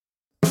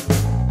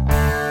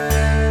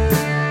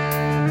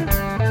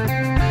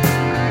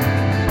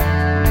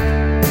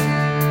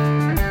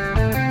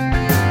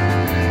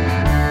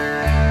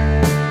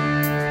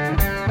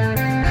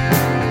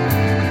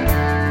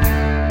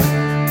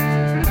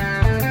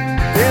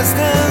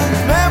distant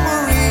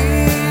memories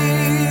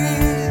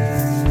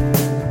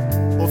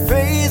or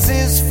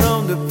phases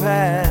from the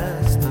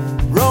past,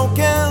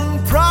 broken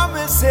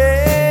promises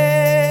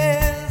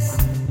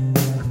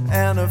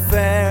and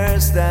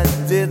affairs that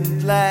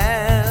didn't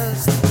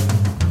last.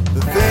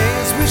 The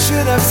things we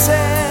should have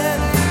said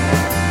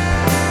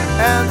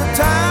and the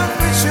times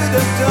we should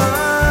have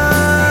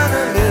done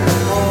a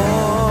little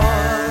more.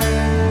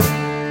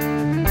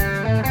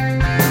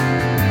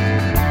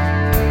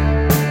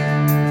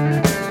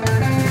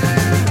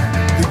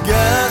 The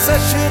girls I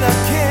should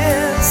have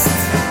kissed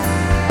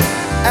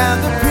and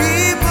the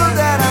people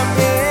that I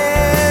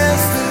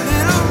missed a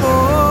little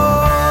more.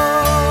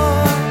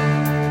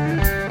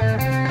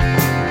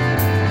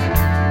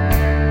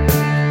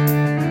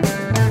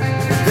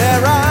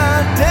 There are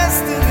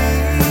destinies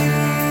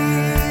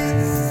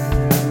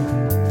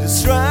just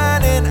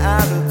running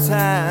out of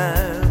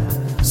time.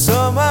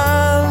 Some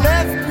are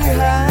left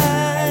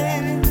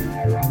behind,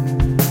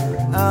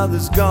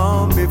 others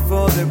gone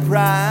before their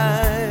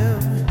prime.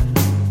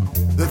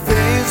 The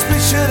things we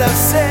should have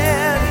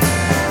said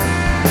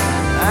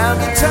and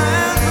the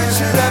time we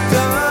should have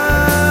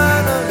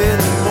done a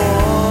little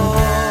more.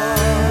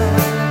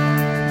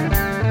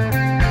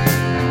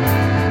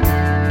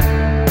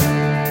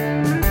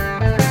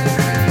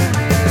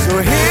 So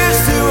here's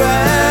to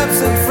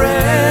absent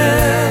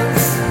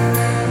friends.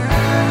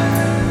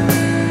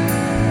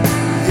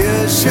 You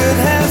should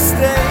have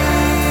stayed.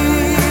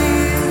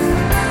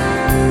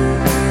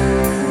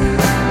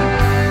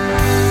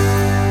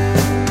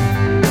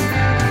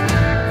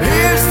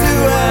 Here's to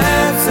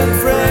absent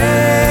friends.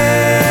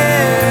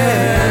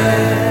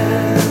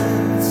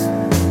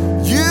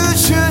 You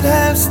should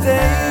have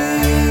stayed.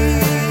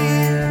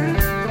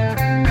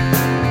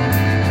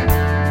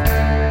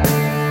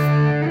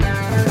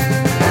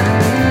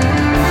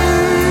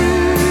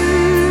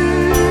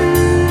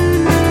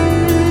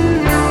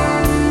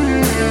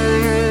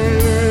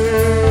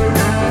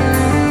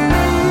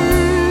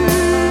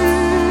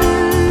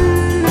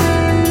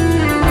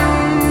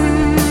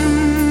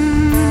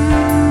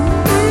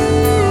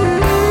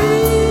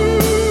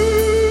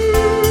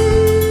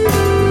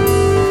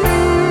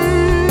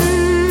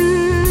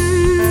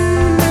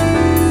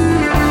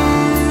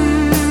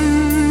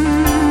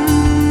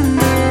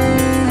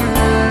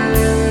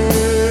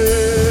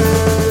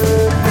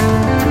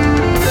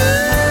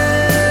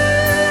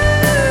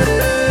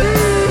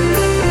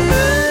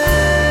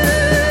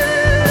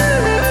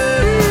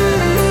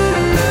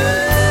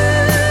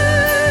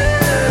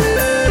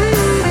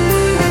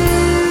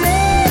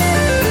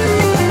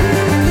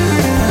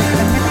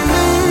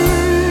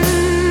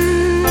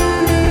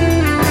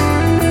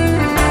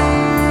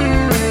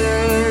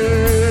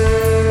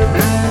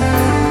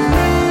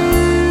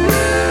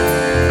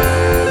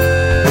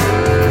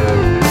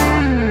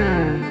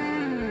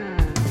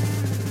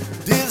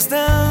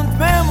 Distant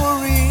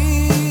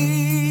memories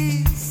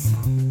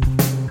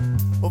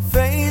or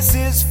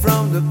faces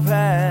from the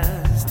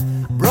past,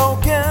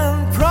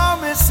 broken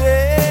promises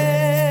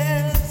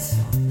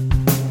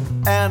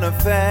and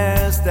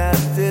affairs that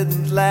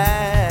didn't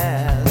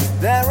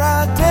last. There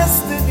are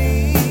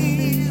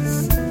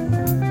destinies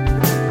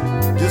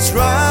just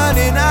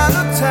running out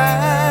of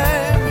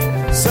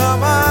time.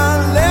 Some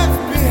are left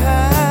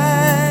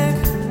behind,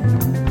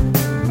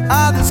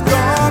 others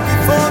gone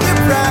before they